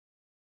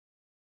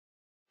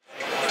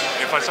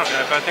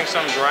if I think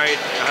something's right,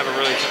 I have a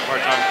really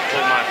hard time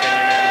putting my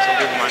opinion in. Some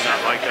people might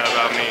not like that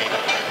about me.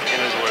 It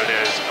is what it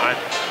is.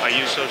 I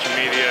use social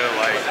media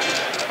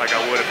like I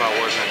would if I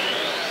wasn't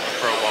a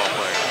pro ball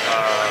player.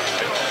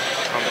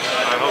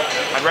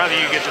 I'd rather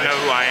you get to know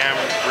who I am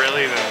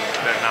really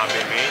than not be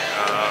me.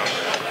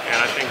 And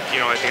I think, you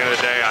know, at the end of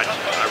the day, I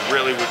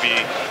really would be,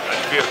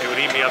 it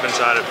would eat me up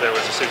inside if there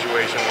was a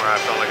situation where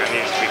I felt like I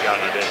needed to speak out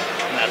and I didn't.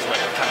 And that's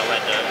what kind of led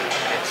to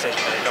the decision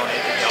that they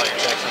donated all your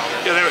checks and all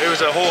that? Yeah, it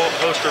was a whole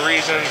host of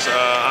reasons.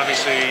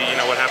 Obviously, you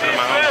know, what happened in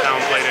my hometown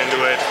played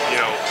into it.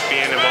 You know,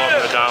 being involved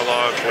in the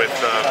dialogue with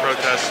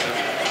protests.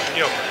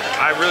 You know,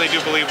 I really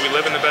do believe we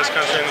live in the best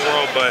country in the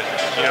world, but,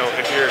 you know,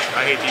 if you're,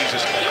 I hate to use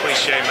this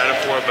cliche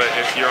metaphor, but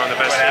if you're on the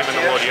best team in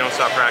the world, you don't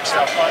stop practicing.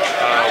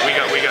 We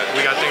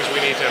got things we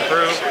need to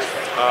improve,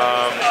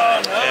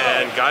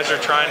 and guys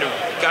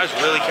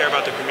really care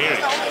about the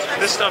community.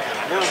 This stuff,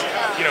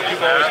 you know,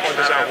 people always point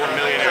this out, we're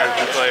millionaires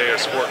who play a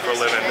sport for a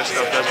living. This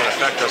stuff doesn't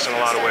affect us in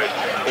a lot of ways.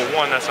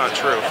 Well, one, that's not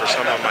true for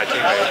some of my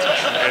teammates,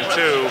 and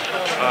two,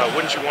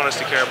 wouldn't you want us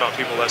to care about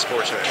people less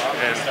fortunate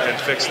and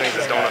fix things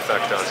that don't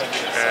affect us?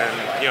 And,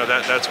 you know,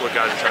 that's what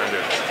guys are trying to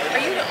do.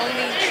 Are you the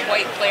only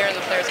white player in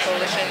the Players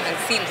Coalition? It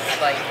seems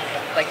like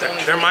the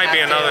only. There might be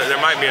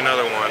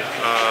another one,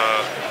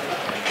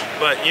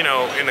 but you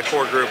know, in the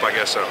core group, I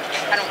guess so.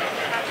 I don't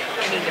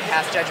mean to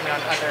pass judgment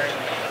on other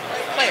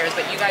players,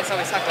 but you guys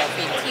always talk about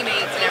being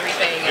teammates and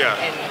everything. Yeah.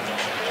 And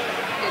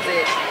is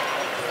it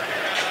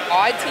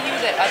odd to you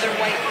that other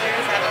white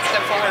players haven't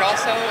stepped forward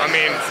also? I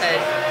mean, said,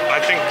 I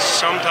think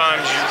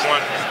sometimes you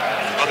want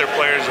other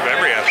players of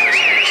every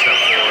ethnicity to step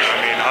forward. I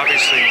mean,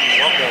 obviously you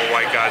want more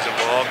white guys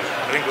involved.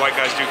 I think white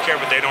guys do care,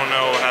 but they don't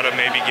know how to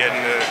maybe get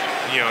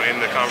in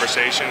the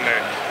conversation. That,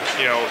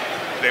 you know,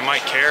 they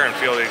might care and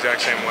feel the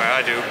exact same way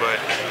I do,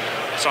 but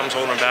something's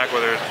holding them back,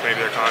 whether it's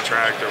maybe their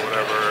contract or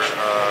whatever.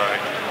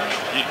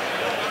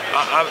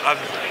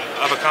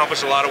 I've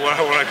accomplished a lot of what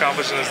I want to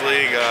accomplish in this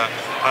league.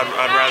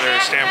 I'd rather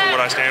stand for what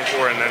I stand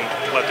for and then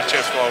let the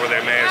chips fall where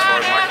they may as far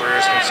as my career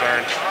is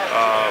concerned.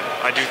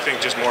 I do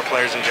think just more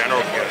players in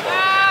general can get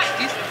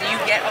involved. do you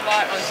get a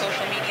lot on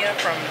social media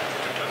from,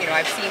 you know,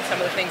 I've seen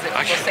some of the things that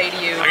people say to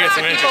you. I get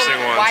some interesting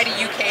ones. Why do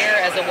you care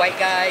as a white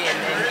guy and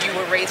you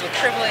were raised with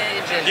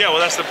privilege? And yeah,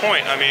 well, that's the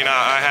point. I mean,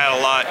 I had a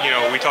lot, you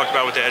know, we talked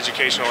about with the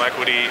Educational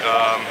Equity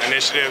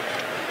Initiative.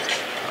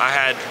 I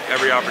had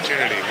every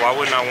opportunity. Why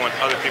wouldn't I want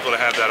other people to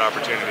have that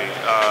opportunity,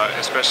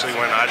 especially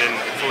when I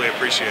didn't fully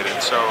appreciate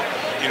it? So,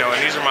 you know,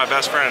 and these are my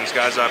best friends,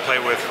 guys I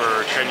played with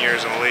for 10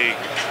 years in the league.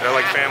 They're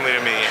like family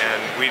to me, and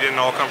we didn't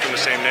all come from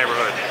the same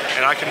neighborhood.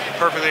 And I can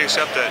perfectly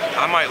accept that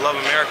I might love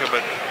America,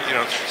 but, you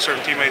know,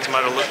 certain teammates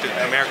might have looked at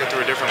America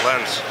through a different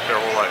lens their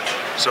whole life.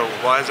 So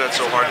why is that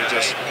so hard to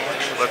just,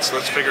 let's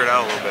figure it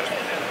out a little bit.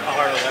 How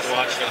hard was it to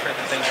watch the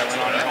things that went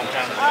on in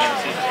hometown at the beginning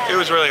of the season? It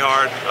was really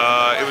hard.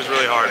 It was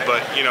really hard.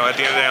 But, you know, at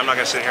the end of the day, I'm not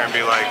going to sit here and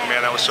be like,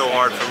 man, that was so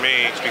hard for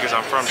me because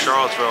I'm from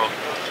Charlottesville.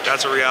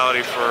 That's a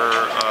reality for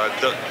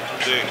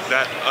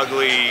that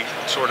ugly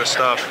sort of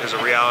stuff is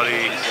a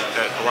reality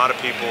that a lot of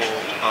people,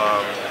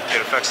 it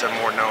affects them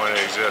more knowing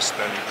it exists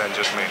than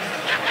just me.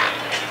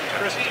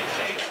 Chris,